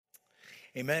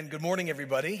Amen. Good morning,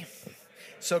 everybody.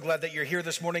 So glad that you're here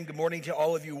this morning. Good morning to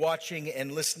all of you watching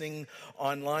and listening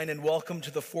online, and welcome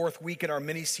to the fourth week in our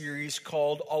mini-series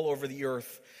called All Over the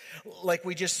Earth. Like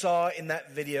we just saw in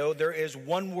that video, there is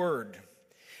one word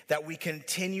that we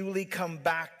continually come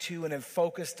back to and have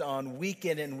focused on week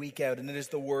in and week out, and it is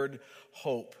the word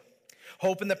hope.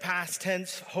 Hope in the past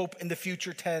tense, hope in the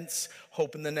future tense,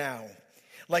 hope in the now.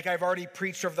 Like I've already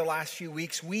preached over the last few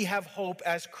weeks, we have hope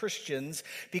as Christians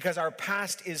because our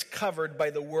past is covered by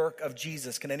the work of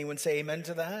Jesus. Can anyone say amen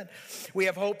to that? We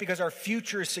have hope because our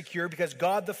future is secure, because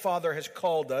God the Father has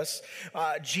called us.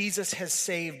 Jesus has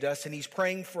saved us, and he's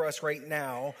praying for us right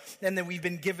now. And then we've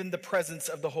been given the presence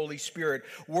of the Holy Spirit.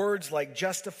 Words like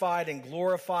justified and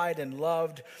glorified and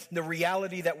loved. The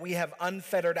reality that we have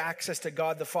unfettered access to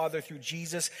God the Father through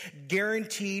Jesus.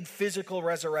 Guaranteed physical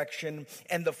resurrection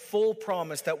and the full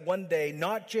promise that one day,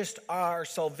 not just our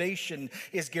salvation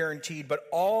is guaranteed, but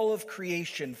all of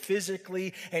creation,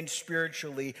 physically and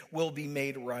spiritually, will be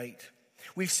made right.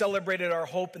 We've celebrated our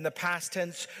hope in the past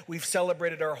tense. We've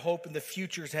celebrated our hope in the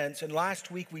future tense. And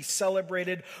last week we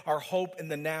celebrated our hope in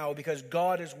the now because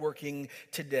God is working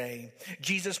today.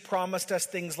 Jesus promised us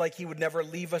things like he would never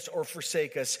leave us or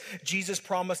forsake us. Jesus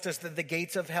promised us that the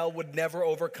gates of hell would never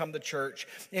overcome the church.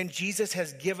 And Jesus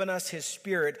has given us his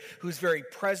Spirit, whose very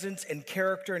presence and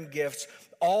character and gifts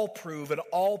all prove and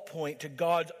all point to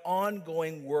God's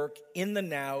ongoing work in the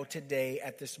now, today,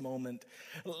 at this moment.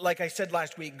 Like I said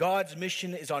last week, God's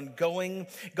mission is ongoing.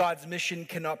 God's mission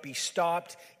cannot be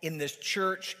stopped in this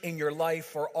church, in your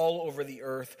life, or all over the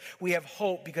earth. We have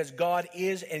hope because God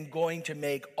is and going to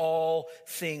make all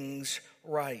things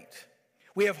right.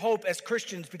 We have hope as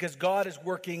Christians because God is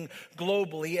working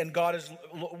globally and God is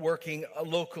working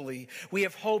locally. We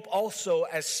have hope also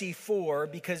as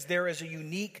C4 because there is a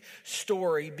unique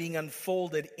story being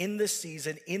unfolded in this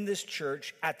season, in this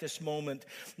church, at this moment.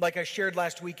 Like I shared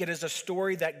last week, it is a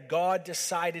story that God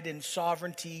decided in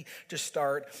sovereignty to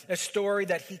start. A story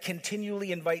that he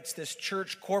continually invites this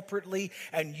church corporately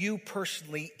and you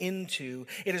personally into.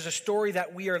 It is a story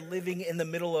that we are living in the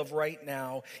middle of right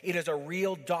now. It is a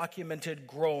real documented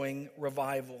growing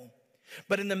revival.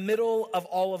 But in the middle of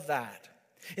all of that,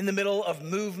 in the middle of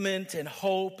movement and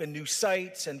hope and new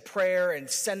sites and prayer and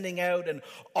sending out and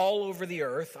all over the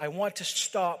earth, I want to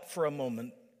stop for a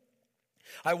moment.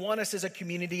 I want us as a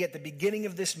community at the beginning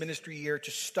of this ministry year to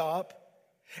stop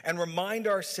and remind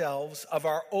ourselves of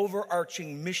our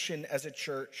overarching mission as a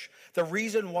church, the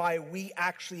reason why we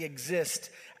actually exist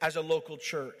as a local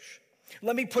church.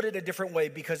 Let me put it a different way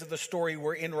because of the story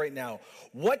we're in right now.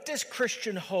 What does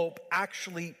Christian hope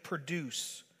actually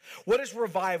produce? What does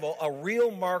revival, a real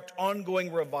marked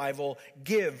ongoing revival,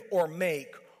 give or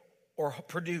make or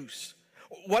produce?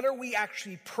 What are we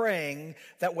actually praying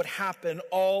that would happen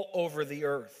all over the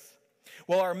earth?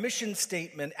 Well, our mission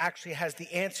statement actually has the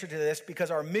answer to this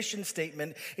because our mission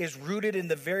statement is rooted in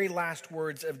the very last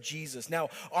words of Jesus. Now,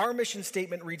 our mission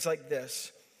statement reads like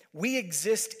this. We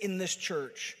exist in this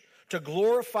church to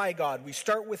glorify God. We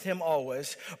start with him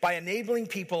always by enabling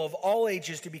people of all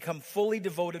ages to become fully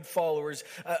devoted followers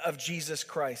of Jesus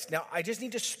Christ. Now, I just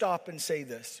need to stop and say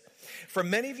this. For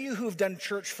many of you who have done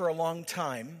church for a long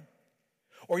time,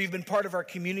 or you've been part of our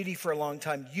community for a long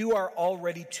time, you are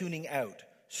already tuning out.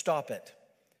 Stop it.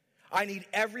 I need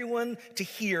everyone to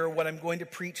hear what I'm going to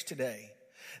preach today.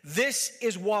 This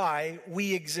is why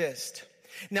we exist.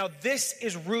 Now, this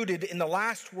is rooted in the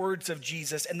last words of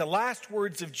Jesus, and the last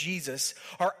words of Jesus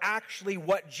are actually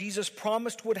what Jesus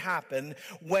promised would happen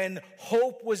when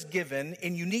hope was given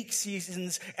in unique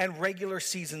seasons and regular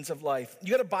seasons of life.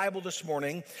 You got a Bible this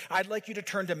morning? I'd like you to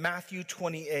turn to Matthew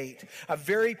 28, a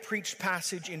very preached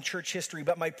passage in church history,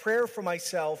 but my prayer for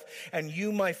myself and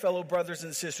you, my fellow brothers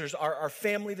and sisters, our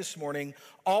family this morning,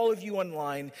 all of you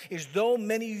online, is though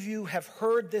many of you have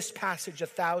heard this passage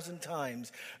 1,000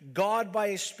 times, God by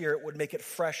his Spirit would make it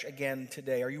fresh again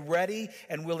today. Are you ready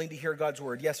and willing to hear God's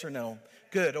word? Yes or no?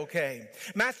 Good, okay.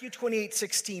 Matthew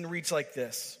 28:16 reads like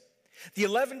this. The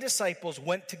 11 disciples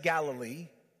went to Galilee,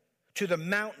 to the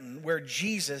mountain where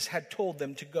Jesus had told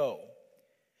them to go.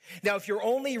 Now, if you're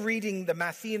only reading the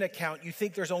Matthean account, you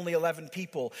think there's only 11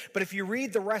 people. But if you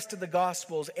read the rest of the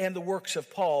Gospels and the works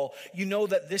of Paul, you know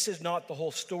that this is not the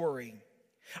whole story.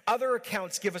 Other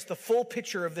accounts give us the full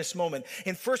picture of this moment.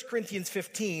 In 1 Corinthians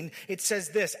 15, it says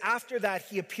this, after that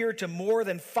he appeared to more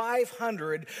than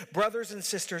 500 brothers and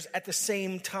sisters at the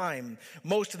same time.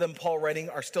 Most of them, Paul writing,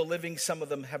 are still living. Some of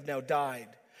them have now died.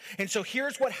 And so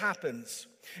here's what happens.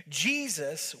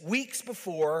 Jesus, weeks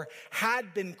before,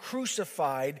 had been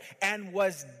crucified and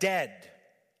was dead.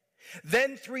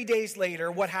 Then 3 days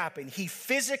later, what happened? He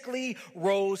physically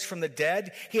rose from the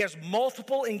dead. He has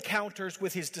multiple encounters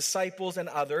with his disciples and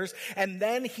others. And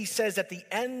then he says at the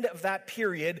end of that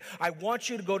period, I want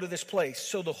you to go to this place.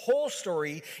 So the whole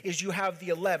story is you have the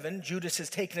 11, Judas has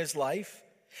taken his life.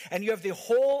 And you have the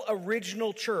whole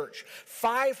original church,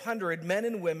 500 men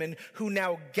and women who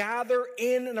now gather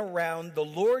in and around the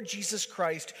Lord Jesus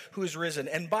Christ who is risen.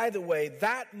 And by the way,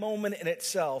 that moment in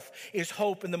itself is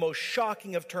hope in the most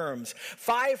shocking of terms.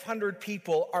 500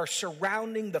 people are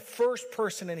surrounding the first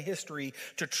person in history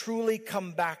to truly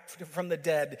come back from the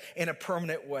dead in a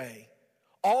permanent way.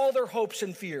 All their hopes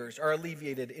and fears are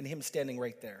alleviated in him standing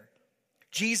right there.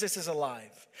 Jesus is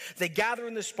alive. They gather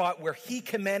in the spot where he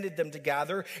commanded them to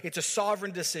gather. It's a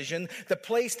sovereign decision. The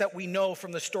place that we know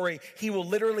from the story, he will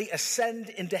literally ascend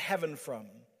into heaven from.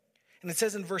 And it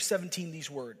says in verse 17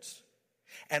 these words,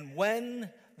 and when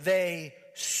they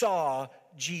saw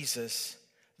Jesus,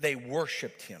 they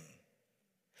worshiped him.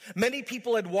 Many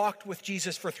people had walked with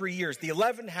Jesus for 3 years. The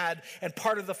 11 had, and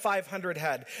part of the 500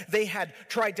 had. They had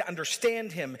tried to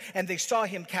understand him, and they saw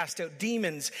him cast out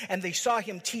demons, and they saw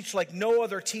him teach like no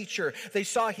other teacher. They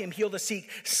saw him heal the sick.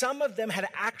 Some of them had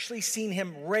actually seen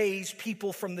him raise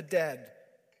people from the dead.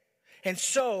 And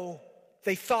so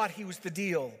they thought he was the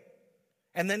deal.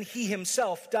 And then he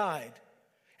himself died,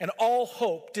 and all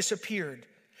hope disappeared.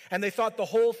 And they thought the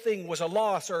whole thing was a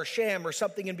loss or a sham or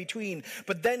something in between.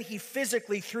 But then he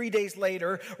physically, 3 days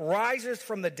later, rises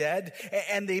from the dead,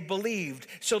 and they believed.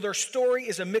 So their story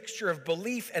is a mixture of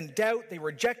belief and doubt. They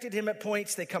rejected him at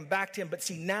points. They come back to him. But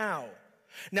see, now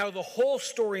the whole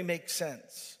story makes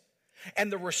sense.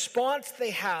 And the response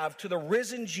they have to the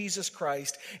risen Jesus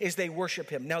Christ is they worship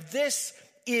him. Now this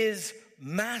is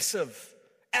massive,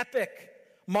 epic,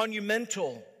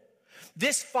 monumental.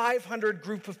 This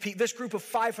group of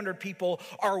 500 people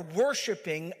are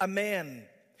worshiping a man.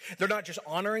 They're not just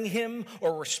honoring him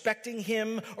or respecting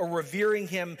him or revering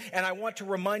him. And I want to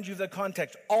remind you of the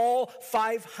context. All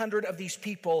 500 of these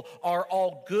people are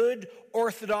all good,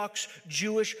 Orthodox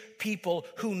Jewish people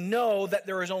who know that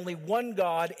there is only one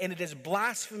God and it is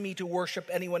blasphemy to worship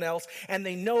anyone else. And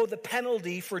they know the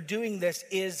penalty for doing this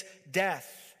is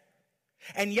death.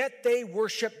 And yet they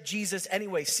worship Jesus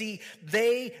anyway. See,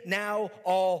 they now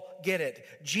all get it.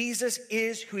 Jesus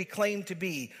is who he claimed to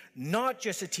be. Not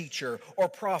just a teacher or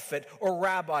prophet or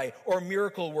rabbi or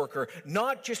miracle worker.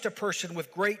 Not just a person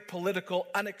with great political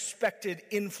unexpected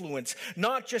influence.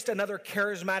 Not just another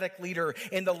charismatic leader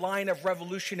in the line of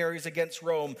revolutionaries against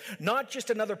Rome. Not just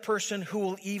another person who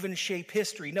will even shape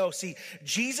history. No, see,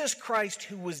 Jesus Christ,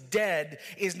 who was dead,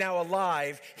 is now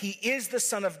alive. He is the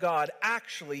Son of God.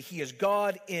 Actually, he is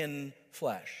God in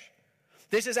flesh.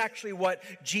 This is actually what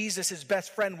Jesus'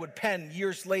 best friend would pen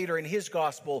years later in his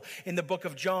gospel in the book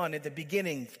of John at the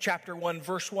beginning, chapter 1,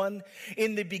 verse 1.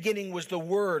 In the beginning was the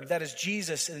Word, that is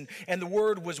Jesus, and the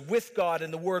Word was with God,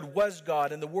 and the Word was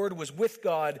God, and the Word was with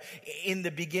God in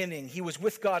the beginning. He was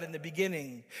with God in the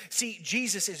beginning. See,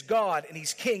 Jesus is God, and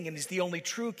he's King, and he's the only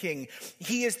true King.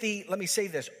 He is the, let me say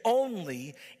this,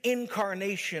 only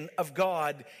incarnation of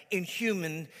God in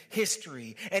human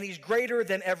history. And he's greater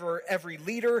than ever every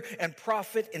leader and prophet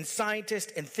and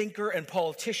scientist and thinker and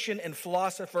politician and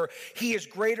philosopher. He is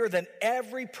greater than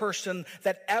every person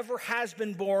that ever has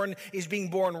been born, is being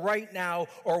born right now,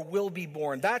 or will be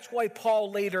born. That's why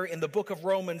Paul later in the book of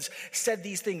Romans said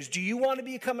these things. Do you want to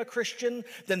become a Christian?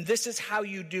 Then this is how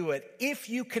you do it. If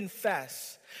you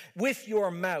confess with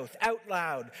your mouth out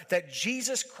loud that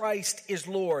Jesus Christ is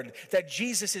Lord, that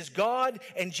Jesus is God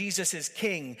and Jesus is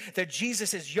King, that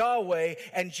Jesus is Yahweh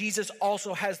and Jesus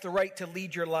also has the right to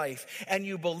lead your life, and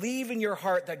you believe in your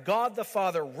heart that God the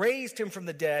Father raised him from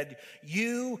the dead,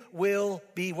 you will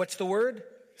be, what's the word?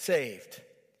 Saved.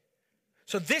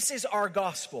 So this is our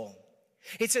gospel.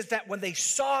 It says that when they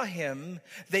saw him,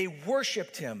 they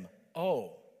worshiped him.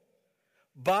 Oh,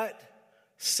 but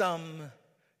some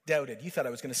doubted. You thought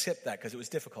I was going to skip that because it was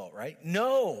difficult, right?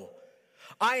 No.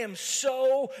 I am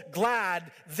so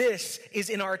glad this is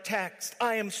in our text.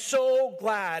 I am so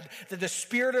glad that the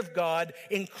Spirit of God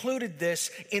included this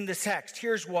in the text.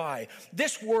 Here's why.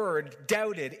 This word,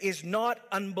 doubted, is not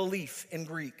unbelief in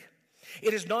Greek.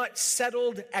 It is not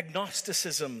settled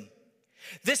agnosticism.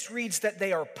 This reads that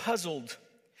they are puzzled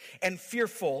and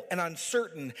fearful and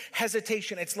uncertain,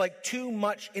 hesitation. It's like too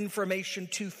much information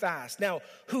too fast. Now,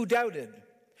 who doubted?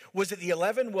 Was it the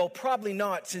 11? Well, probably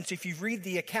not, since if you read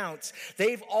the accounts,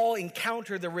 they've all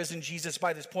encountered the risen Jesus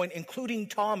by this point, including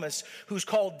Thomas, who's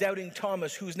called Doubting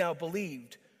Thomas, who's now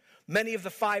believed. Many of the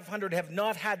 500 have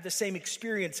not had the same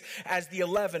experience as the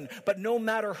 11, but no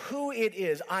matter who it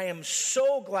is, I am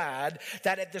so glad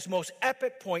that at this most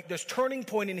epic point, this turning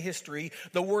point in history,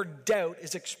 the word doubt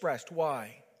is expressed.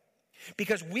 Why?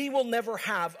 Because we will never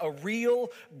have a real,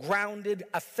 grounded,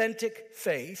 authentic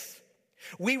faith.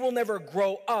 We will never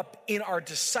grow up in our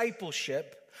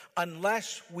discipleship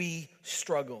unless we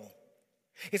struggle.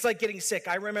 It's like getting sick.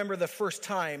 I remember the first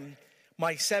time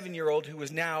my 7-year-old, who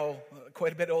was now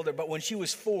quite a bit older, but when she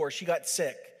was 4, she got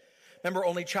sick. Remember,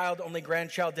 only child, only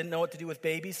grandchild, didn't know what to do with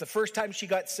babies. The first time she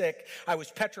got sick, I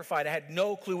was petrified. I had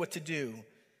no clue what to do.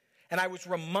 And I was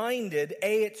reminded,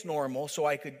 A, it's normal, so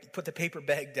I could put the paper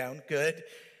bag down, good.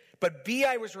 But B,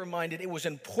 I was reminded it was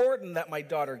important that my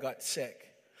daughter got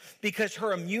sick because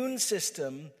her immune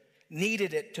system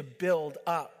needed it to build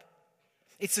up.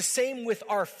 It's the same with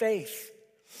our faith.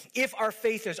 If our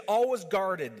faith is always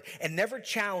guarded and never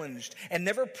challenged and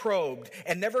never probed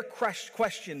and never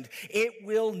questioned, it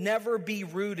will never be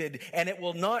rooted and it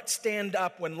will not stand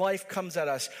up when life comes at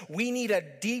us. We need a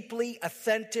deeply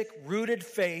authentic, rooted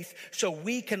faith so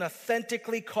we can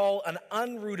authentically call an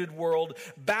unrooted world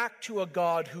back to a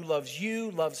God who loves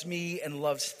you, loves me, and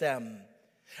loves them.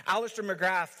 Alistair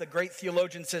McGrath, the great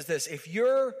theologian, says this: if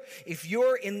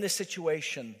you're in this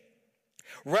situation,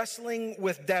 wrestling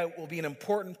with doubt will be an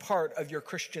important part of your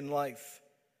Christian life.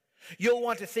 You'll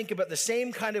want to think about the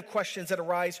same kind of questions that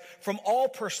arise from all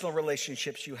personal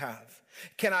relationships you have.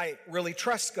 Can I really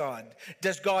trust God?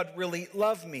 Does God really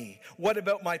love me? What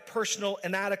about my personal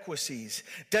inadequacies?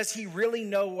 Does he really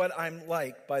know what I'm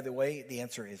like? By the way, the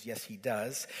answer is yes, he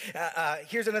does.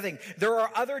 Here's another thing. There are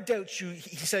other doubts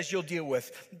he says you'll deal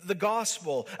with. The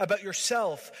gospel, about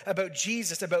yourself, about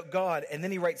Jesus, about God. And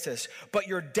then he writes this: but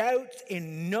your doubts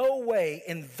in no way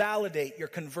invalidate your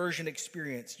conversion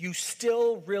experience. You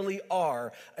still really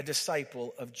are a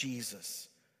disciple of Jesus.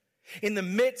 In the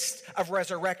midst of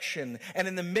resurrection and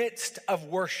in the midst of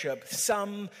worship,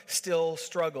 some still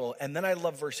struggle. And then I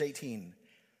love verse 18.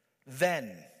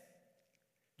 Then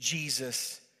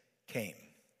Jesus came.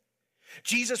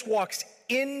 Jesus walks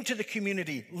into the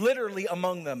community, literally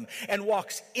among them, and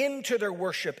walks into their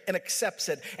worship and accepts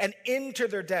it and into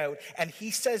their doubt. And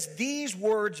he says these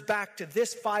words back to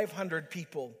this 500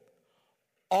 people: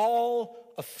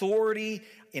 all authority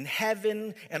in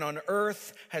heaven and on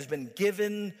earth has been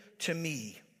given to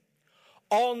me.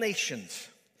 All nations,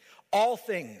 all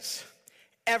things,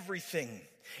 everything,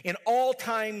 in all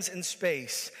times and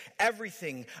space,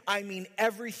 everything, I mean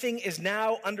everything, is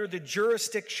now under the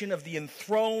jurisdiction of the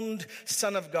enthroned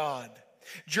Son of God.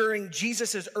 During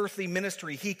Jesus' earthly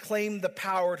ministry, he claimed the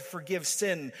power to forgive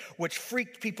sin, which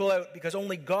freaked people out because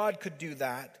only God could do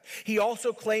that. He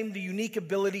also claimed the unique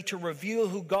ability to reveal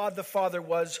who God the Father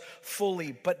was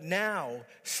fully. But now,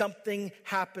 something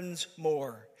happens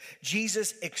more.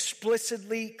 Jesus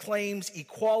explicitly claims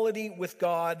equality with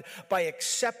God by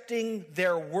accepting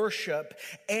their worship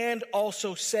and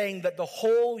also saying that the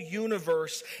whole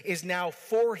universe is now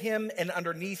for him and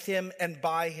underneath him and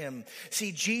by him.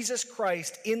 See, Jesus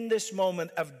Christ in this moment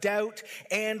of doubt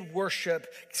and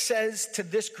worship says to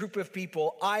this group of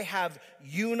people, I have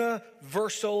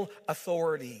universal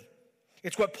authority.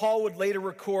 It's what Paul would later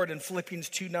record in Philippians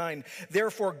 2:9.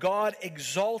 Therefore, God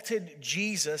exalted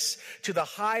Jesus to the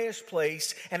highest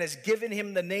place and has given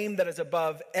him the name that is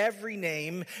above every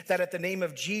name, that at the name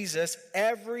of Jesus,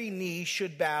 every knee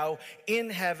should bow in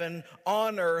heaven,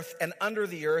 on earth, and under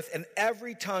the earth, and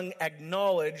every tongue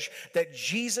acknowledge that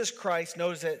Jesus Christ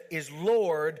knows that is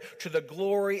Lord, to the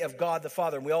glory of God the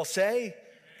Father. And we all say,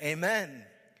 amen.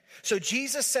 So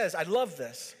Jesus says, I love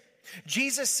this.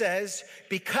 Jesus says,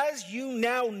 because you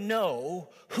now know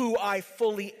who I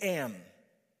fully am.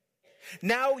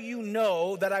 Now you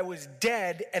know that I was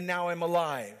dead and now I'm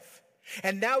alive.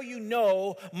 And now you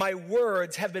know my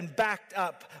words have been backed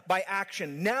up by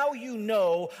action. Now you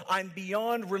know I'm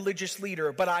beyond religious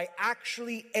leader, but I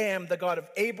actually am the God of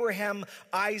Abraham,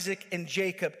 Isaac, and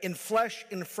Jacob in flesh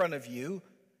in front of you.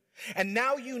 And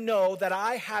now you know that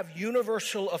I have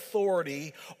universal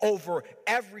authority over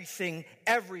everything,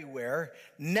 everywhere.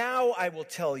 Now I will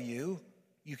tell you,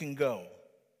 you can go.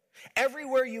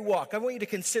 Everywhere you walk, I want you to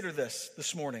consider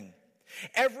this morning.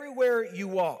 Everywhere you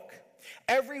walk,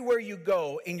 everywhere you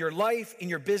go in your life, in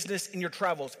your business, in your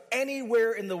travels,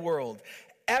 anywhere in the world,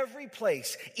 every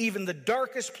place, even the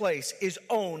darkest place, is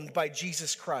owned by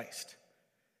Jesus Christ.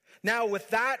 Now, with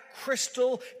that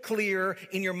crystal clear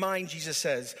in your mind, Jesus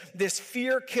says, this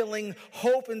fear-killing,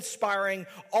 hope-inspiring,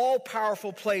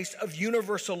 all-powerful place of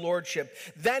universal lordship,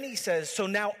 then he says, so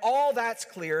now all that's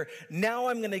clear, now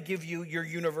I'm going to give you your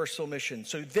universal mission.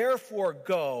 So therefore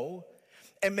go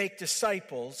and make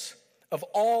disciples of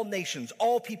all nations,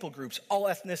 all people groups, all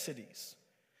ethnicities.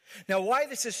 Now, why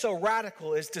this is so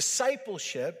radical is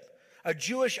discipleship, a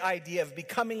Jewish idea of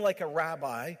becoming like a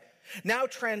rabbi, now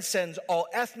transcends all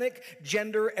ethnic,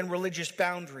 gender, and religious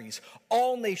boundaries.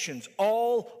 All nations,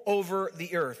 all over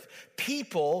the earth.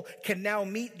 People can now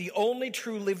meet the only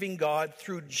true living God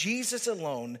through Jesus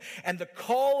alone. And the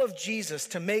call of Jesus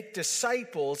to make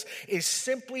disciples is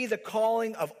simply the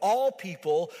calling of all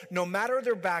people, no matter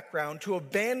their background, to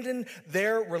abandon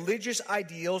their religious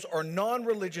ideals or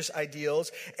non-religious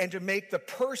ideals and to make the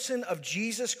person of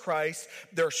Jesus Christ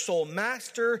their sole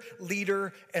master,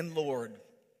 leader, and Lord.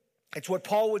 It's what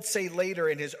Paul would say later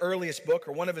in his earliest book,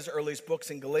 or one of his earliest books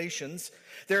in Galatians.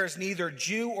 There is neither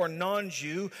Jew or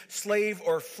non-Jew, slave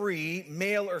or free,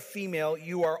 male or female.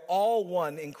 You are all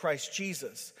one in Christ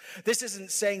Jesus. This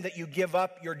isn't saying that you give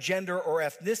up your gender or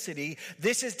ethnicity.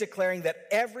 This is declaring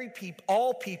that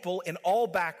all people in all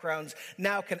backgrounds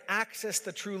now can access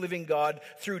the true living God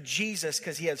through Jesus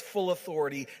because he has full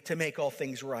authority to make all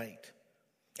things right.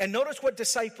 And notice what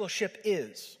discipleship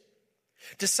is.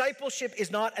 Discipleship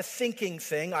is not a thinking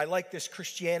thing. I like this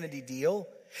Christianity deal.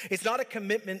 It's not a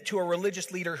commitment to a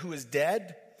religious leader who is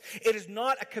dead. It is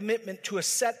not a commitment to a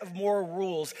set of moral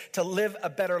rules to live a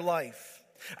better life.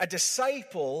 A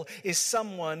disciple is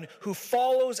someone who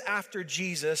follows after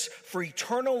Jesus for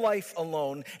eternal life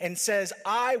alone and says,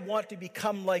 I want to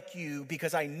become like you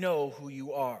because I know who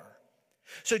you are.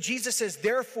 So Jesus says,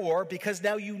 therefore, because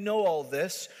now you know all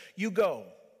this, you go.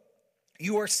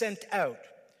 You are sent out.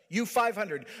 You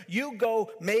 500, you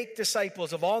go make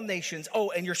disciples of all nations.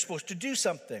 Oh, and you're supposed to do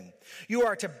something. You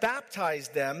are to baptize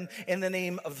them in the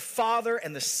name of the Father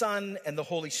and the Son and the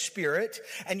Holy Spirit.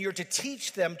 And you're to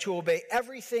teach them to obey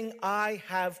everything I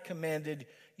have commanded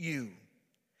you.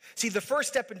 See, the first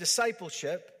step in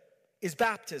discipleship is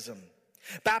baptism.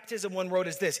 Baptism, one wrote,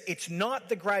 is this: it's not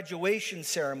the graduation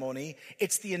ceremony,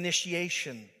 it's the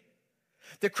initiation.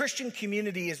 The Christian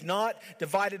community is not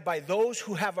divided by those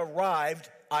who have arrived,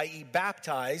 i.e.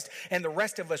 baptized, and the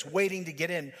rest of us waiting to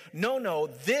get in. No,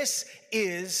 this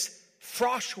is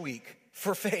Frosh Week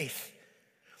for faith.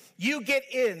 You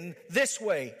get in this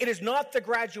way. It is not the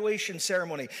graduation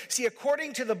ceremony. See,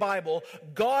 according to the Bible,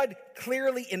 God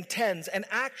clearly intends, and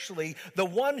actually the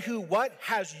one who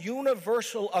has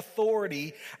universal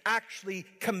authority actually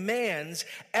commands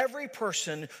every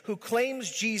person who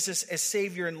claims Jesus as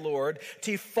Savior and Lord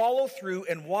to follow through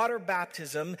in water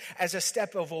baptism as a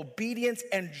step of obedience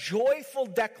and joyful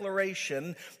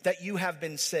declaration that you have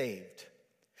been saved.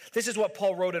 This is what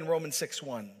Paul wrote in Romans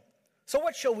 6:1. So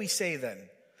what shall we say then?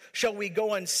 Shall we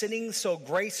go on sinning so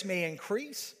grace may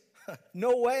increase?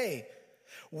 No way.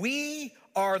 We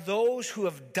are those who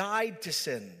have died to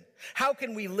sin. How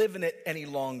can we live in it any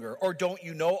longer? Or don't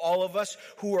you know, all of us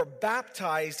who are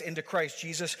baptized into Christ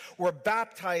Jesus were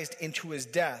baptized into his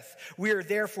death. We are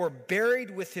therefore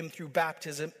buried with him through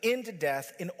baptism into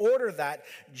death, in order that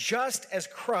just as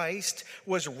Christ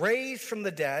was raised from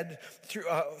the dead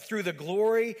through the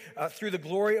glory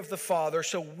of the Father,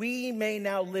 so we may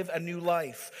now live a new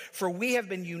life. For if we have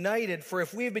been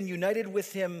united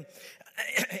with him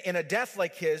in a death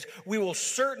like his, we will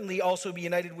certainly also be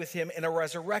united with him in a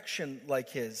resurrection like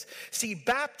his. See,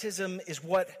 baptism is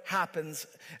what happens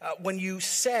when you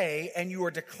say and you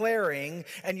are declaring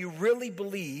and you really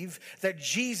believe that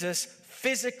Jesus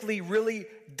physically really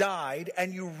died,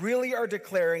 and you really are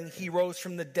declaring he rose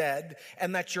from the dead,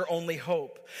 and that's your only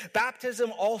hope.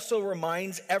 Baptism also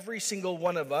reminds every single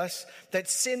one of us that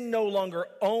sin no longer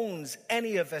owns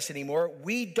any of us anymore.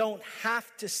 We don't have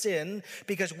to sin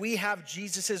because we have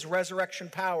Jesus' resurrection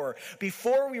power.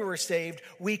 Before we were saved,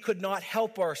 we could not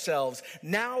help ourselves.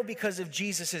 Now, because of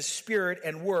Jesus' spirit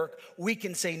and work, we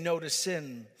can say no to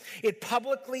sin. It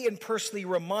publicly and personally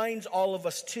reminds all of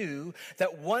us too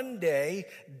that one day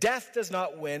death does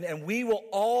not win, and we will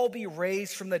all be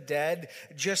raised from the dead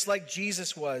just like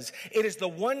Jesus was. It is the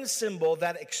one symbol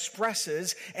that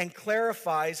expresses and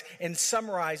clarifies and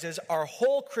summarizes our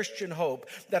whole Christian hope,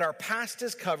 that our past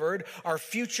is covered, our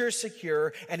future is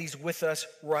secure, and he's with us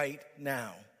right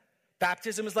now.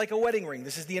 Baptism is like a wedding ring.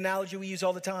 This is the analogy we use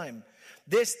all the time.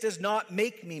 This does not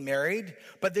make me married,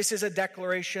 but this is a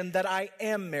declaration that I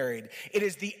am married. It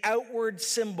is the outward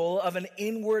symbol of an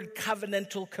inward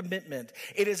covenantal commitment.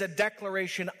 It is a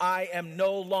declaration I am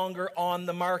no longer on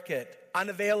the market.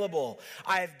 unavailable.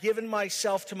 I have given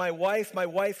myself to my wife. My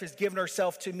wife has given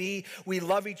herself to me. We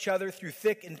love each other through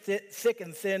thick and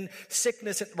thin,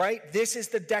 sickness, right? This is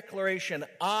the declaration.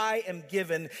 I am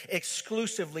given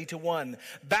exclusively to one.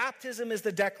 Baptism is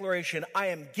the declaration. I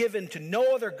am given to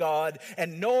no other God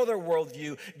and no other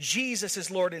worldview. Jesus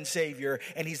is Lord and Savior,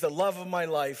 and he's the love of my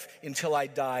life until I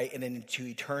die and into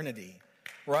eternity,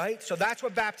 right? So that's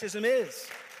what baptism is.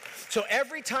 So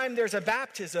every time there's a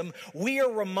baptism, we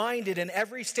are reminded in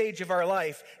every stage of our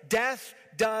life, death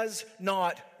does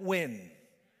not win.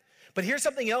 But here's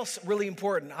something else really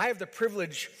important. I have the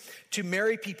privilege to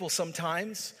marry people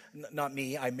sometimes. Not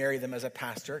me, I marry them as a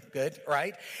pastor. Good,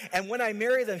 right? And when I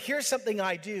marry them, here's something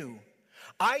I do.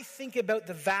 I think about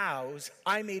the vows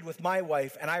I made with my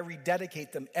wife, and I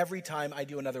rededicate them every time I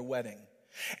do another wedding.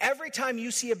 Every time you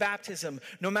see a baptism,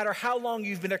 no matter how long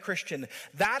you've been a Christian,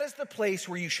 that is the place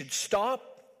where you should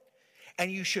stop and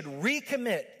you should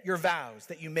recommit your vows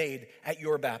that you made at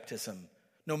your baptism,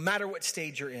 no matter what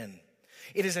stage you're in.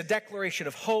 It is a declaration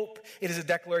of hope. It is a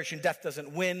declaration death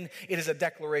doesn't win. It is a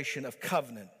declaration of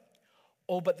covenant.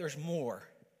 Oh, but there's more.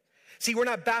 See, we're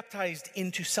not baptized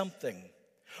into something.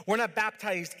 We're not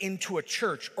baptized into a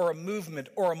church or a movement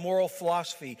or a moral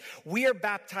philosophy. We are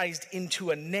baptized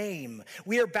into a name.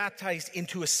 We are baptized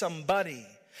into a somebody.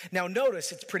 Now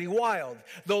notice, it's pretty wild.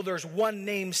 Though there's one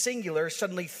name singular,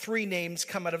 suddenly three names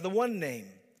come out of the one name.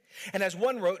 And as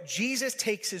one wrote, Jesus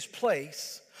takes his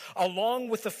place along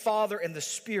with the Father and the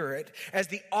Spirit as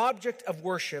the object of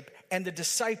worship and the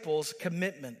disciples'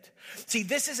 commitment. See,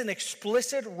 this is an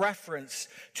explicit reference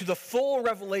to the full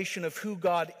revelation of who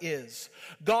God is.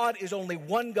 God is only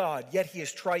one God, yet he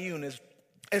is triune.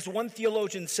 As one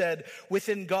theologian said,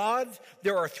 within God,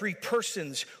 there are three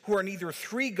persons who are neither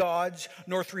three gods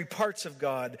nor three parts of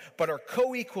God, but are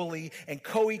co-equally and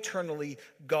co-eternally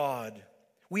God.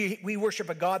 We worship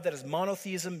a God that is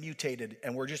monotheism mutated,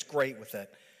 and we're just great with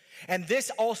it. And this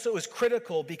also is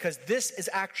critical because this is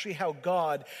actually how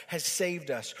God has saved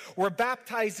us. We're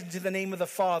baptized into the name of the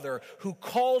Father who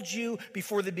called you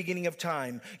before the beginning of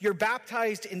time. You're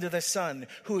baptized into the Son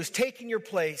who has taken your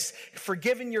place,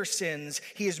 forgiven your sins.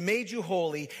 He has made you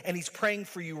holy, and he's praying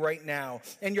for you right now.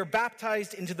 And you're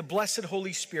baptized into the blessed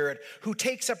Holy Spirit who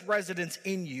takes up residence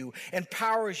in you,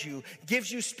 empowers you,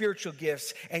 gives you spiritual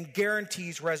gifts, and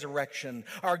guarantees resurrection.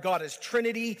 Our God is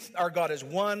Trinity. Our God is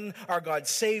one. Our God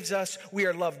saves us. We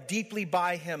are loved deeply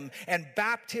by him. And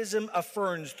baptism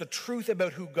affirms the truth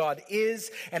about who God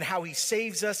is and how he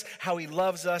saves us, how he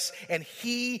loves us. And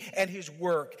he and his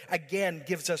work, again,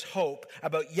 gives us hope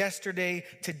about yesterday,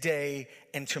 today,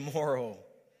 and tomorrow.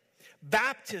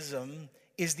 Baptism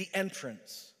is the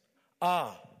entrance.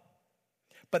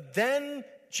 But then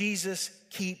Jesus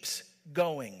keeps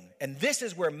going. And this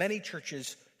is where many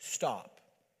churches stop.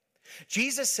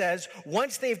 Jesus says,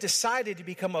 once they've decided to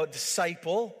become a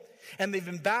disciple and they've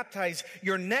been baptized,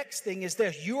 your next thing is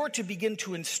this. You are to begin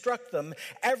to instruct them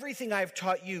everything I've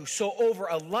taught you. So over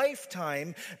a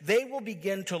lifetime, they will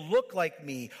begin to look like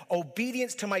me,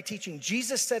 obedience to my teaching.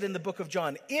 Jesus said in the book of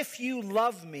John, if you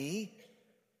love me,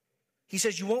 he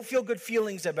says, you won't feel good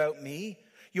feelings about me.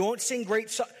 You won't sing great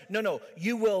songs. No,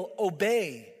 you will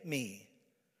obey me.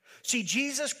 See,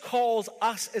 Jesus calls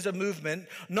us as a movement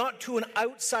not to an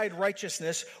outside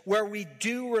righteousness where we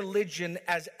do religion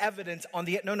as evidence on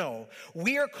the... No.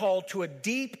 We are called to a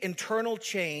deep internal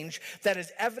change that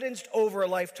is evidenced over a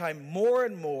lifetime more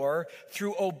and more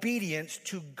through obedience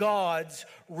to God's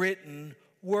written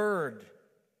word.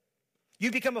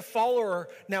 You become a follower,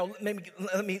 now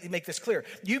let me make this clear.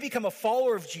 You become a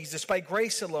follower of Jesus by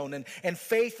grace alone and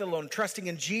faith alone, trusting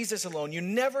in Jesus alone. You're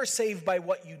never saved by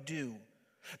what you do.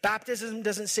 Baptism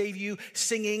doesn't save you,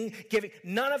 singing, giving,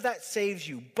 none of that saves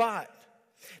you. But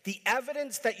the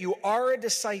evidence that you are a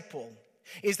disciple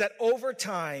is that over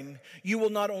time, you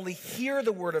will not only hear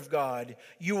the word of God,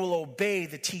 you will obey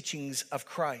the teachings of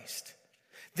Christ.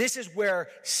 This is where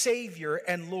Savior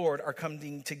and Lord are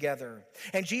coming together.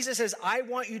 And Jesus says, I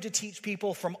want you to teach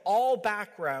people from all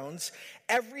backgrounds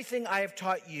everything I have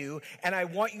taught you, and I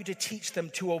want you to teach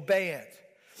them to obey it.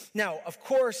 Now, of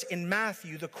course, in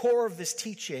Matthew, the core of this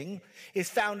teaching is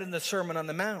found in the Sermon on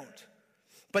the Mount.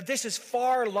 But this is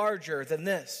far larger than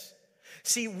this.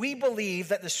 See, we believe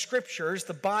that the scriptures,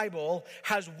 the Bible,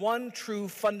 has one true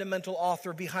fundamental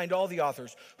author behind all the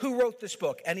authors. Who wrote this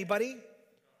book? Anybody?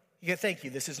 Yeah, thank you.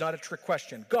 This is not a trick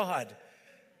question. God.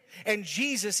 And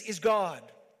Jesus is God.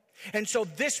 And so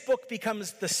this book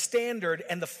becomes the standard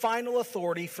and the final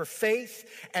authority for faith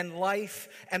and life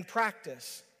and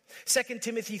practice. 2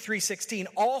 Timothy 3:16,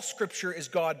 all scripture is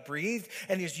God-breathed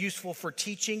and is useful for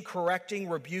teaching, correcting,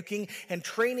 rebuking, and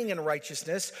training in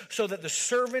righteousness, so that the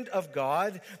servant of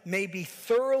God may be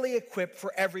thoroughly equipped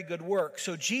for every good work.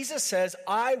 So Jesus says,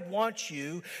 I want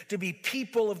you to be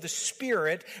people of the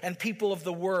Spirit and people of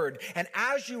the Word. And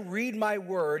as you read my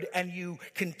word and you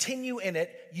continue in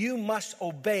it, you must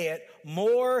obey it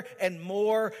more and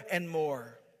more and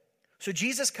more. So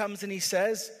Jesus comes and he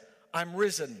says, I'm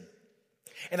risen.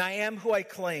 And I am who I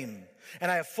claim. And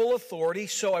I have full authority,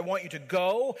 so I want you to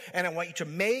go, and I want you to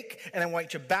make, and I want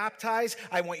you to baptize,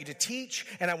 I want you to teach,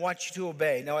 and I want you to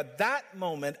obey. Now at that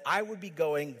moment, I would be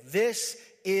going, this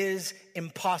is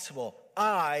impossible.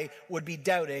 I would be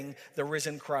doubting the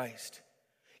risen Christ.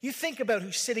 You think about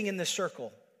who's sitting in this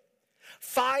circle.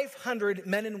 500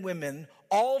 men and women,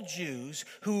 all Jews,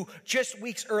 who just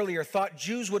weeks earlier thought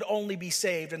Jews would only be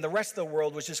saved and the rest of the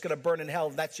world was just going to burn in hell,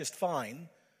 and that's just fine.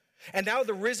 And now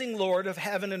the risen Lord of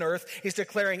heaven and earth is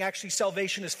declaring actually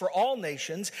salvation is for all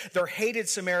nations, their hated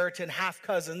Samaritan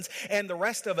half-cousins, and the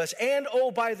rest of us. And oh,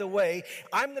 by the way,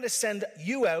 I'm going to send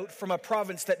you out from a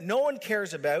province that no one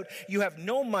cares about. You have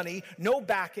no money, no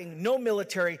backing, no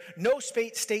military, no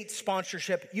state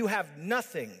sponsorship. You have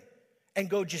nothing.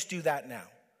 And go just do that now.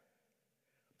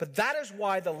 But that is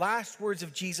why the last words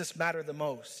of Jesus matter the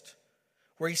most,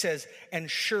 where he says, and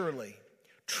surely,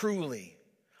 truly,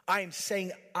 I am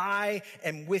saying I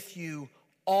am with you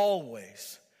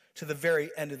always to the very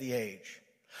end of the age.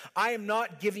 I am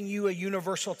not giving you a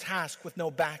universal task with no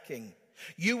backing.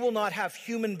 You will not have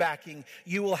human backing.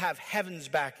 You will have heaven's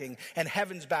backing, and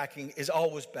heaven's backing is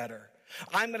always better.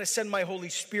 I'm going to send my Holy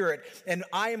Spirit, and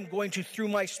I am going to, through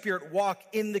my Spirit, walk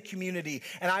in the community,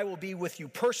 and I will be with you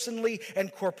personally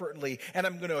and corporately, and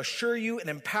I'm going to assure you and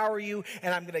empower you,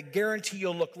 and I'm going to guarantee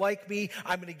you'll look like me.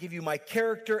 I'm going to give you my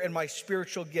character and my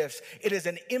spiritual gifts. It is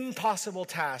an impossible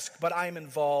task, but I am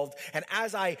involved, and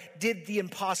as I did the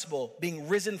impossible, being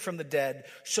risen from the dead,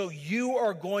 so you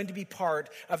are going to be part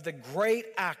of the great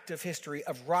act of history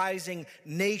of rising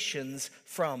nations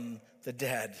from the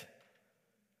dead.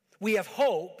 We have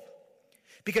hope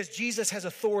because Jesus has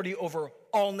authority over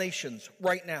all nations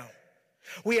right now.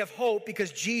 We have hope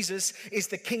because Jesus is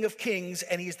the King of Kings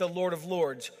and he's the Lord of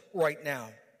Lords right now.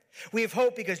 We have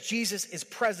hope because Jesus is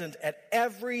present at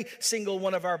every single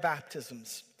one of our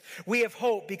baptisms. We have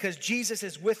hope because Jesus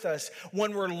is with us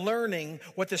when we're learning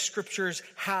what the scriptures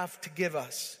have to give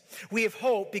us. We have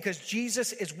hope because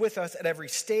Jesus is with us at every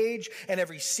stage and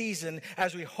every season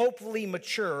as we hopefully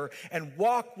mature and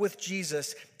walk with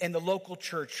Jesus in the local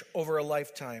church over a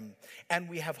lifetime. And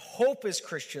we have hope as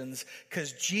Christians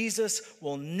because Jesus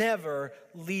will never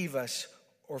leave us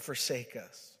or forsake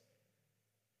us.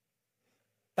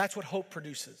 That's what hope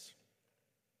produces.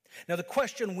 Now, the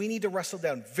question we need to wrestle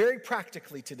down very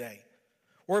practically today,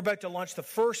 we're about to launch the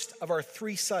first of our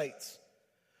 3 sites.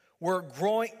 We're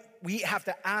growing. We have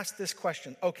to ask this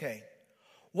question. Okay,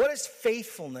 what does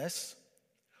faithfulness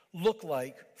look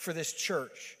like for this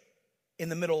church in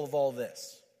the middle of all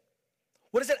this?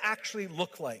 What does it actually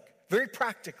look like? Very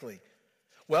practically.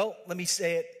 Well, let me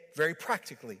say it very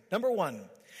practically. Number 1,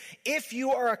 if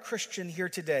you are a Christian here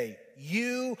today,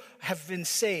 you have been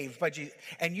saved by Jesus,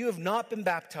 and you have not been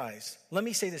baptized, let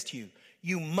me say this to you.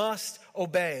 You must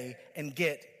obey and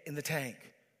get in the tank.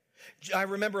 I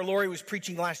remember Lori was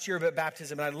preaching last year about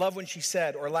baptism, and I love when she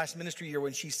said, or last ministry year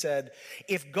when she said,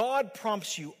 if God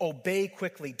prompts you, obey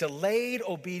quickly. Delayed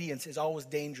obedience is always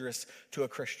dangerous to a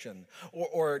Christian.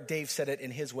 Or Dave said it in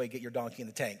his way, get your donkey in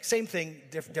the tank. Same thing,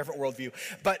 different worldview.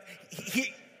 But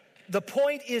the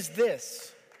point is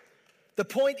this. The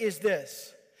point is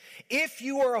this. If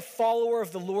you are a follower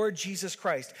of the Lord Jesus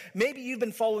Christ, maybe you've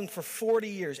been following for 40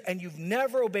 years and you've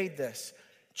never obeyed this,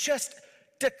 just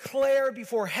declare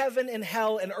before heaven and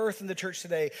hell and earth in the church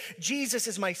today, Jesus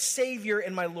is my Savior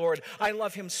and my Lord. I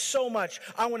love him so much.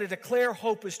 I want to declare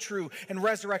hope is true and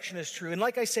resurrection is true. And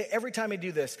like I say, every time I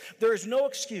do this, there is no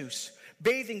excuse.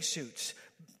 Bathing suits,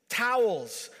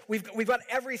 towels, we've got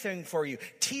everything for you.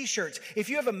 T-shirts. If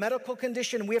you have a medical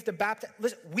condition and we have to baptize,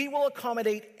 listen, we will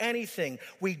accommodate anything.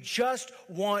 We just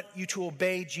want you to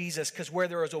obey Jesus, because where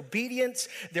there is obedience,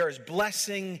 there is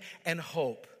blessing and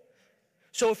hope.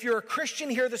 So if you're a Christian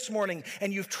here this morning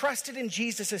and you've trusted in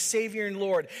Jesus as Savior and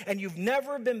Lord, and you've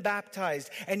never been baptized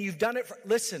and you've done it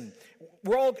listen,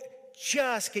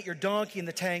 just get your donkey in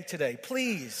the tank today,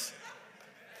 please.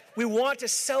 We want to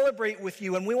celebrate with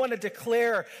you, and we want to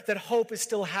declare that hope is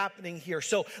still happening here.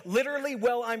 So literally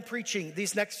while I'm preaching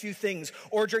these next few things,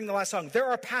 or during the last song, there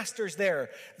are pastors there.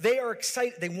 They are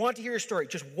excited. They want to hear your story.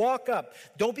 Just walk up.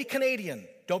 Don't be Canadian.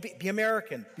 Don't be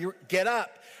American. Get up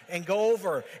and go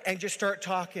over and just start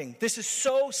talking. This is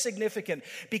so significant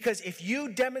because if you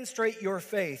demonstrate your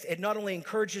faith, it not only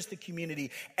encourages the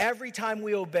community, every time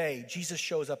we obey, Jesus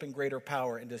shows up in greater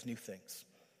power and does new things.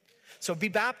 So be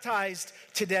baptized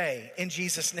today in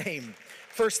Jesus' name.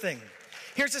 First thing.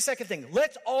 Here's the second thing.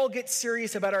 Let's all get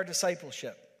serious about our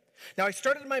discipleship. Now, I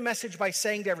started my message by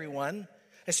saying to everyone,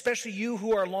 especially you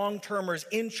who are long-termers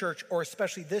in church, or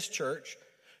especially this church,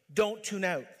 don't tune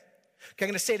out. Okay, I'm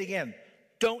going to say it again.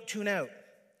 Don't tune out.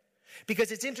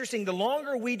 Because it's interesting, the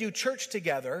longer we do church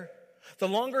together, the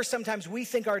longer sometimes we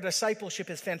think our discipleship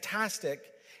is fantastic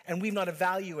and we've not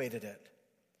evaluated it.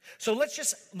 So let's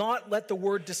just not let the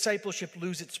word discipleship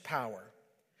lose its power.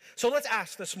 So let's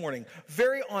ask this morning,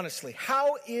 very honestly,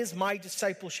 how is my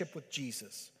discipleship with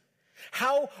Jesus?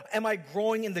 How am I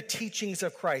growing in the teachings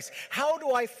of Christ? How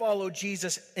do I follow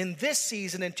Jesus in this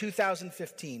season in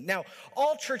 2015? Now,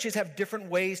 all churches have different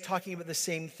ways talking about the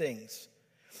same things.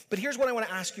 But here's what I want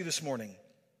to ask you this morning.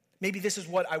 Maybe this is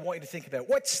what I want you to think about.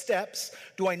 What steps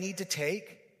do I need to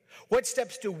take? What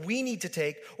steps do we need to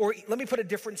take? Or let me put a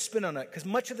different spin on it, because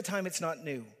much of the time it's not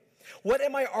new. What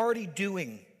am I already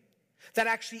doing that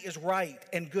actually is right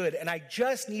and good, and I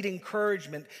just need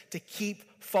encouragement to keep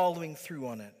following through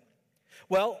on it?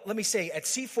 Well, let me say, at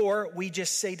C4, we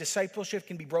just say discipleship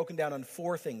can be broken down on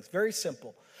 4 things. Very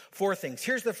simple. 4 things.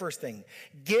 Here's the first thing.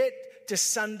 Get to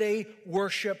Sunday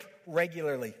worship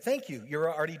regularly. Thank you.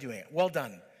 You're already doing it. Well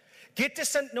done. Get to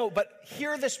Sunday. No, but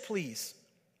hear this, please.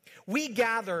 We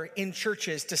gather in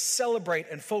churches to celebrate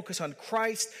and focus on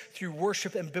Christ through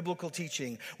worship and biblical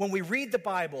teaching. When we read the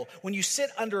Bible, when you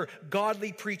sit under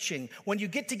godly preaching, when you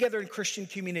get together in Christian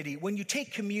community, when you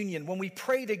take communion, when we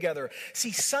pray together.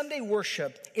 See, Sunday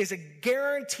worship is a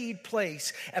guaranteed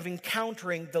place of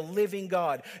encountering the living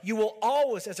God. You will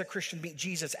always, as a Christian, meet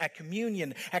Jesus at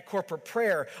communion, at corporate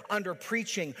prayer, under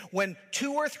preaching. When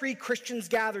 2 or 3 Christians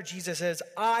gather, Jesus says,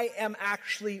 I am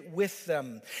actually with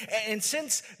them. And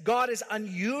since God is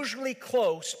unusually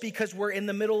close because we're in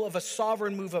the middle of a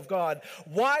sovereign move of God,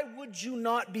 why would you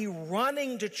not be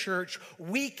running to church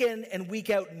week in and week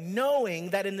out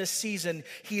knowing that in this season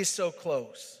he is so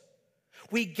close?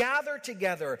 We gather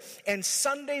together, and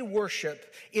Sunday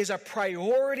worship is a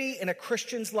priority in a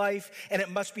Christian's life, and it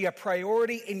must be a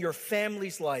priority in your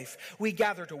family's life. We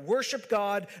gather to worship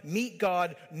God, meet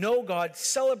God, know God,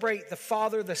 celebrate the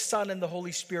Father, the Son, and the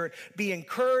Holy Spirit, be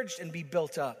encouraged and be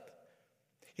built up.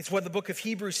 It's what the book of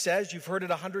Hebrews says. You've heard it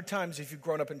 100 times if you've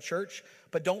grown up in church,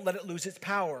 but don't let it lose its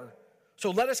power. So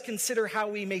let us consider how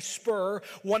we may spur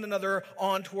one another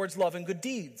on towards love and good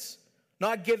deeds.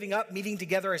 Not giving up, meeting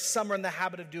together as some are in the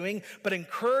habit of doing, but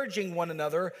encouraging one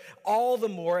another all the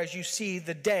more as you see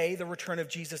the return of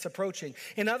Jesus approaching.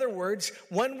 In other words,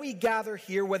 when we gather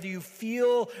here, whether you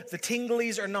feel the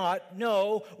tinglies or not,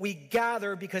 no, we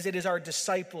gather because it is our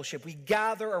discipleship. We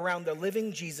gather around the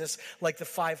living Jesus like the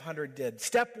 500 did.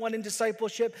 Step 1 in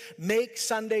discipleship, make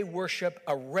Sunday worship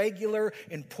a regular,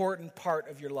 important part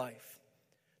of your life.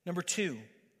 Number 2,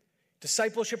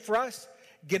 discipleship for us,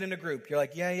 get in a group. You're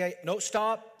like, yeah. No,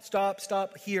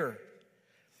 stop here.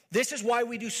 This is why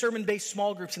we do sermon-based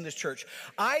small groups in this church.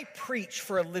 I preach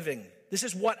for a living. This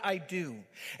is what I do.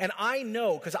 And I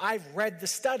know, because I've read the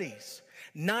studies,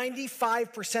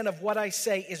 95% of what I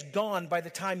say is gone by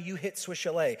the time you hit Swiss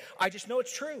Chalet. I just know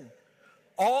it's true.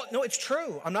 No, it's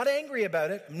true. I'm not angry about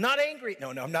it. I'm not angry.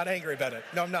 No, I'm not angry about it.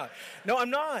 No, I'm not. No,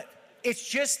 I'm not. It's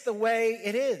just the way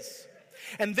it is.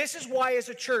 And this is why, as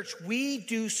a church, we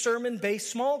do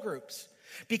sermon-based small groups.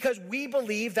 Because we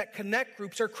believe that connect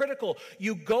groups are critical.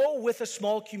 You go with a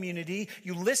small community,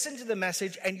 you listen to the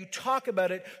message, and you talk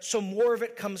about it so more of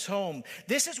it comes home.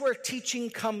 This is where teaching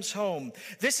comes home.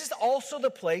 This is also the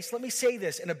place, let me say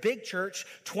this, in a big church,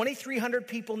 2,300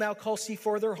 people now call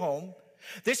C4 their home.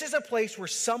 This is a place where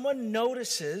someone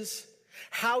notices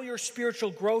how your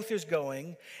spiritual growth is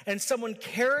going, and someone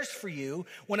cares for you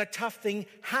when a tough thing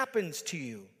happens to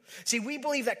you. See, we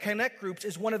believe that Connect Groups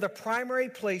is one of the primary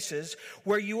places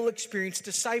where you will experience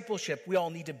discipleship. We all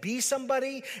need to be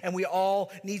somebody, and we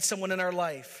all need someone in our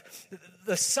life.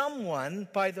 The someone,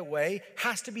 by the way,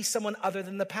 has to be someone other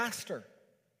than the pastor.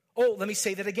 Oh, let me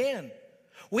say that again.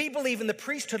 We believe in the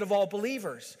priesthood of all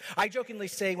believers. I jokingly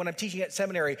say when I'm teaching at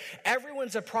seminary,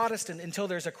 everyone's a Protestant until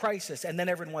there's a crisis, and then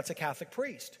everyone wants a Catholic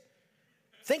priest.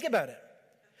 Think about it.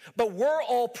 But we're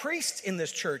all priests in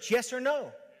this church, yes or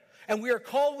no? And we are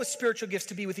called with spiritual gifts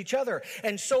to be with each other.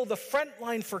 And so the front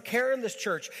line for care in this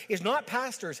church is not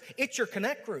pastors, it's your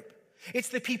connect group. It's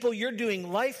the people you're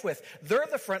doing life with. They're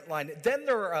the front line. Then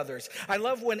there are others. I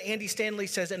love when Andy Stanley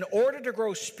says, in order to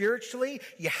grow spiritually,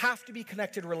 you have to be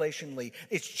connected relationally.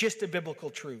 It's just a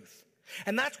biblical truth.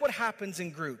 And that's what happens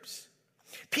in groups.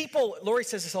 People, Lori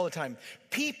says this all the time,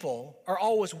 people are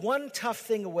always one tough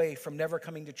thing away from never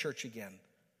coming to church again.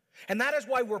 And that is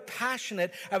why we're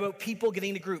passionate about people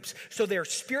getting to groups. So they're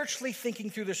spiritually thinking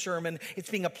through the sermon.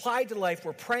 It's being applied to life.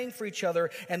 We're praying for each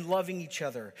other and loving each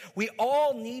other. We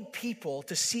all need people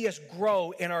to see us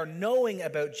grow in our knowing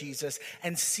about Jesus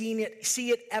and see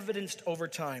it evidenced over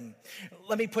time.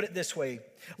 Let me put it this way.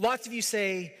 Lots of you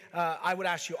say, I would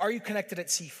ask you, are you connected at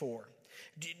C4?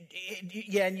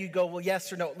 Yeah, and you go, well,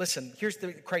 yes or no. Listen, here's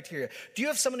the criteria. Do you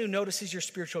have someone who notices your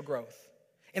spiritual growth?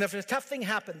 And if a tough thing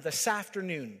happened this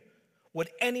afternoon, would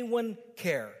anyone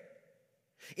care?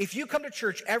 If you come to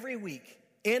church every week,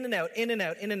 in and out, in and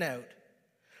out, in and out,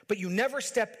 but you never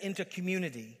step into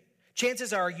community,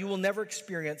 chances are you will never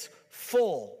experience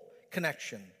full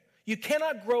connection. You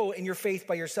cannot grow in your faith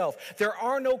by yourself. There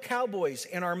are no cowboys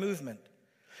in our movement.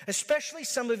 Especially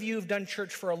some of you who've done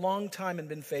church for a long time and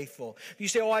been faithful. You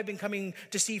say, I've been coming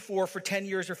to C4 for 10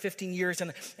 years or 15 years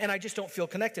and I just don't feel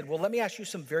connected. Well, let me ask you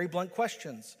some very blunt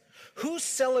questions. Who's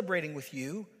celebrating with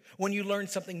you when you learn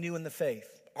something new in the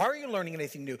faith? Are you learning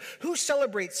anything new? Who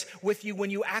celebrates with you when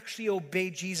you actually obey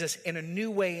Jesus in a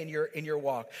new way in your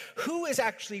walk? Who is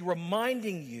actually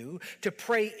reminding you to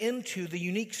pray into the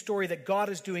unique story that God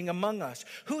is doing among us?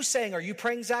 Who's saying, are you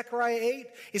praying Zechariah 8?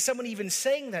 Is someone even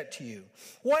saying that to you?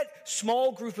 What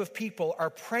small group of people are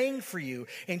praying for you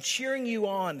and cheering you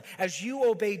on as you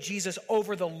obey Jesus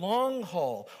over the long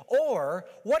haul? Or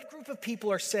what group of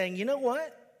people are saying, you know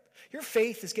what? Your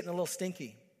faith is getting a little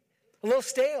stinky, a little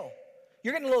stale.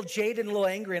 You're getting a little jaded and a little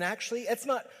angry, and actually, that's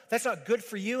not good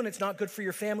for you, and it's not good for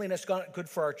your family, and it's not good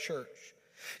for our church.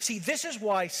 See, this is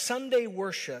why Sunday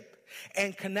worship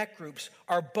and connect groups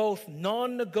are both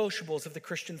non-negotiables of the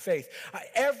Christian faith.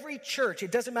 Every church,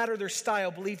 it doesn't matter their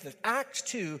style, believe this. Acts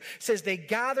 2 says they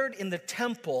gathered in the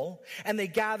temple and they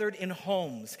gathered in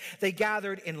homes. They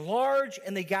gathered in large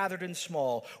and they gathered in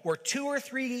small. Where 2 or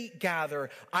 3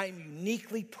 gather, I'm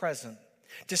uniquely present.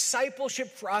 Discipleship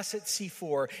for us at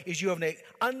C4 is you have an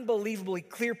unbelievably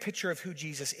clear picture of who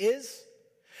Jesus is,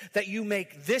 that you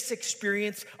make this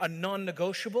experience a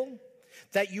non-negotiable,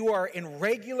 that you are in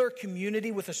regular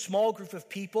community with a small group of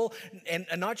people and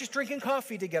not just drinking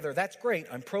coffee together. That's great.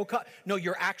 I'm pro-coffee. No,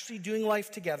 you're actually doing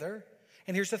life together.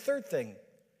 And here's the third thing.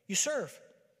 You serve.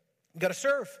 You got to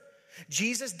serve.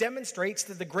 Jesus demonstrates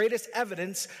that the greatest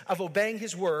evidence of obeying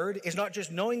his word is not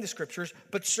just knowing the scriptures,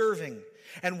 but serving.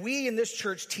 And we in this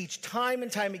church teach time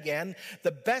and time again,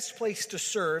 the best place to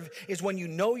serve is when you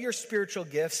know your spiritual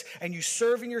gifts and you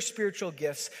serve in your spiritual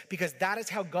gifts, because that is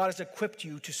how God has equipped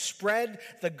you to spread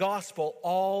the gospel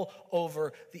all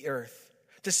over the earth.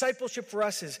 Discipleship for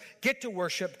us is get to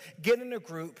worship, get in a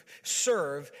group,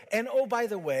 serve, and oh, by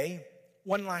the way,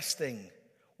 one last thing.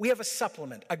 We have a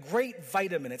supplement, a great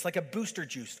vitamin. It's like a booster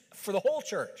juice for the whole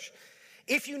church.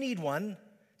 If you need one,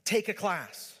 take a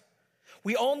class.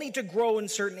 We all need to grow in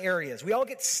certain areas. We all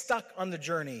get stuck on the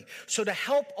journey. So to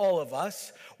help all of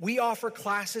us, we offer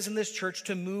classes in this church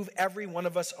to move every one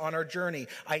of us on our journey.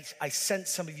 I sense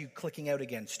some of you clicking out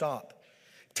again. Stop.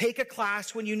 Take a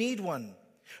class when you need one.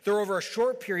 They're over a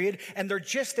short period, and they're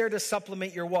just there to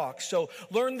supplement your walk. So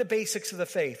learn the basics of the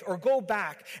faith, or go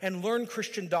back and learn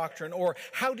Christian doctrine, or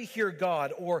how to hear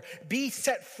God, or be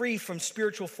set free from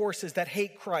spiritual forces that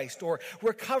hate Christ, or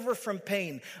recover from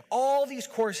pain. All these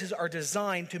courses are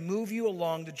designed to move you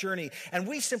along the journey. And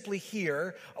we simply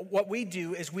here, what we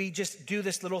do is we just do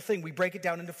this little thing. We break it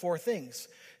down into 4 things.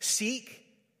 Seek,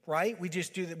 right? We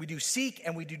just do that. We do seek,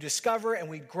 and we do discover, and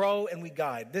we grow, and we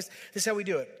guide. This is how we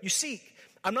do it. You seek.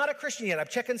 I'm not a Christian yet. I'm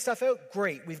checking stuff out.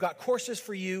 Great. We've got courses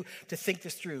for you to think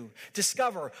this through.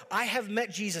 Discover. I have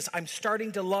met Jesus. I'm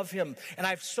starting to love him. And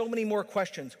I have so many more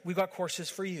questions. We've got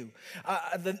courses for you.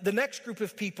 The next group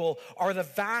of people are the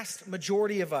vast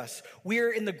majority of us. We're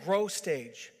in the grow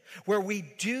stage where we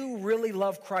do really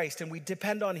love Christ and we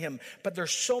depend on him. But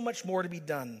there's so much more to be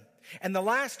done. And the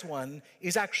last one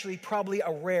is actually probably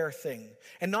a rare thing.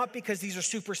 And not because these are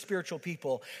super spiritual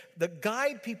people. The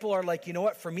guide people are like, you know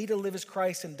what? For me to live as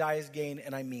Christ and die as gain,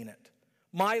 and I mean it.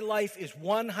 My life is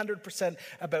 100%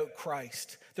 about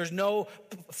Christ. There's no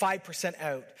 5%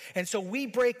 out. And so we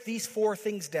break these 4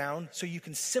 things down so you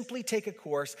can simply take a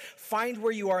course, find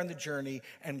where you are in the journey,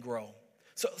 and grow.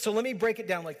 So let me break it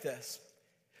down like this.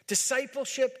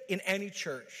 Discipleship in any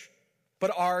church,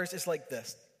 but ours is like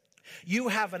this. You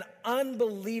have an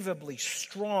unbelievably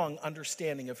strong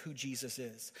understanding of who Jesus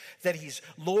is, that he's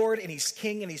Lord and he's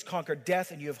King and he's conquered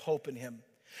death and you have hope in him.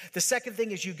 The second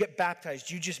thing is you get baptized.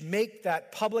 You just make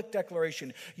that public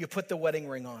declaration. You put the wedding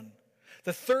ring on.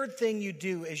 The third thing you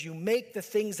do is you make the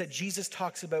things that Jesus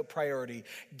talks about priority.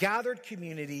 Gathered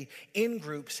community, in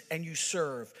groups, and you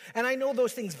serve. And I know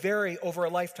those things vary over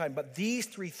a lifetime, but these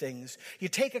three things, you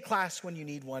take a class when you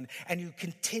need one, and you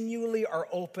continually are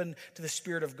open to the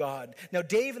Spirit of God. Now,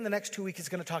 Dave in the next 2 weeks is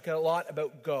going to talk a lot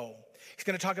about go. He's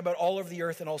going to talk about all over the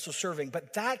earth and also serving,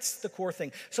 but that's the core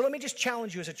thing. So let me just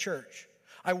challenge you as a church.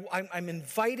 I'm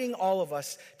inviting all of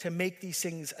us to make these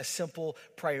things a simple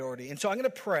priority. And so I'm going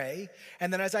to pray,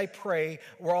 and then as I pray,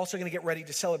 we're also going to get ready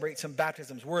to celebrate some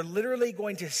baptisms. We're literally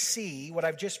going to see what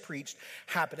I've just preached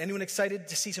happen. Anyone excited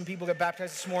to see some people get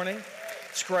baptized this morning?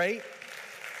 It's great.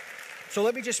 So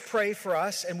let me just pray for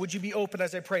us, and would you be open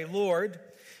as I pray? Lord,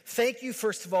 thank you,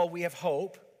 first of all, we have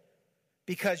hope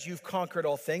because you've conquered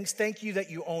all things. Thank you that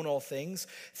you own all things.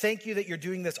 Thank you that you're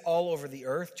doing this all over the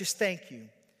earth. Just thank you.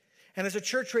 And as a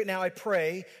church right now, I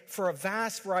pray for a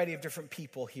vast variety of different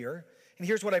people here. And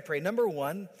here's what I pray. Number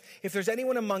one, if there's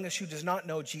anyone among us who does not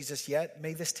know Jesus yet,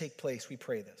 may this take place. We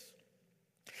pray this.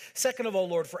 Second of all,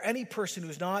 Lord, for any person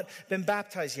who's not been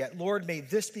baptized yet, Lord, may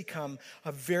this become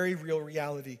a very real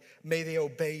reality. May they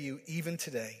obey you even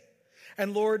today.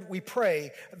 And Lord, we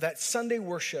pray that Sunday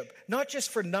worship, not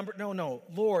just for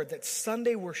Lord, that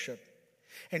Sunday worship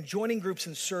and joining groups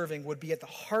and serving would be at the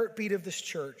heartbeat of this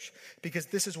church because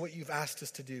this is what you've asked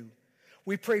us to do.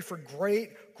 We pray for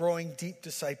great, growing, deep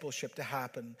discipleship to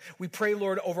happen. We pray,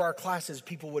 Lord, over our classes,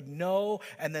 people would know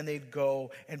and then they'd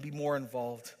go and be more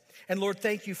involved. And Lord,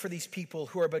 thank you for these people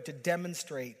who are about to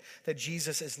demonstrate that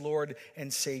Jesus is Lord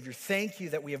and Savior. Thank you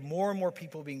that we have more and more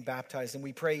people being baptized, and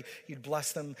we pray you'd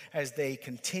bless them as they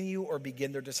continue or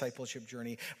begin their discipleship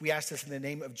journey. We ask this in the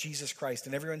name of Jesus Christ.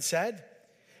 And everyone said,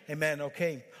 amen.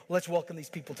 Okay, let's welcome these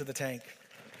people to the tank.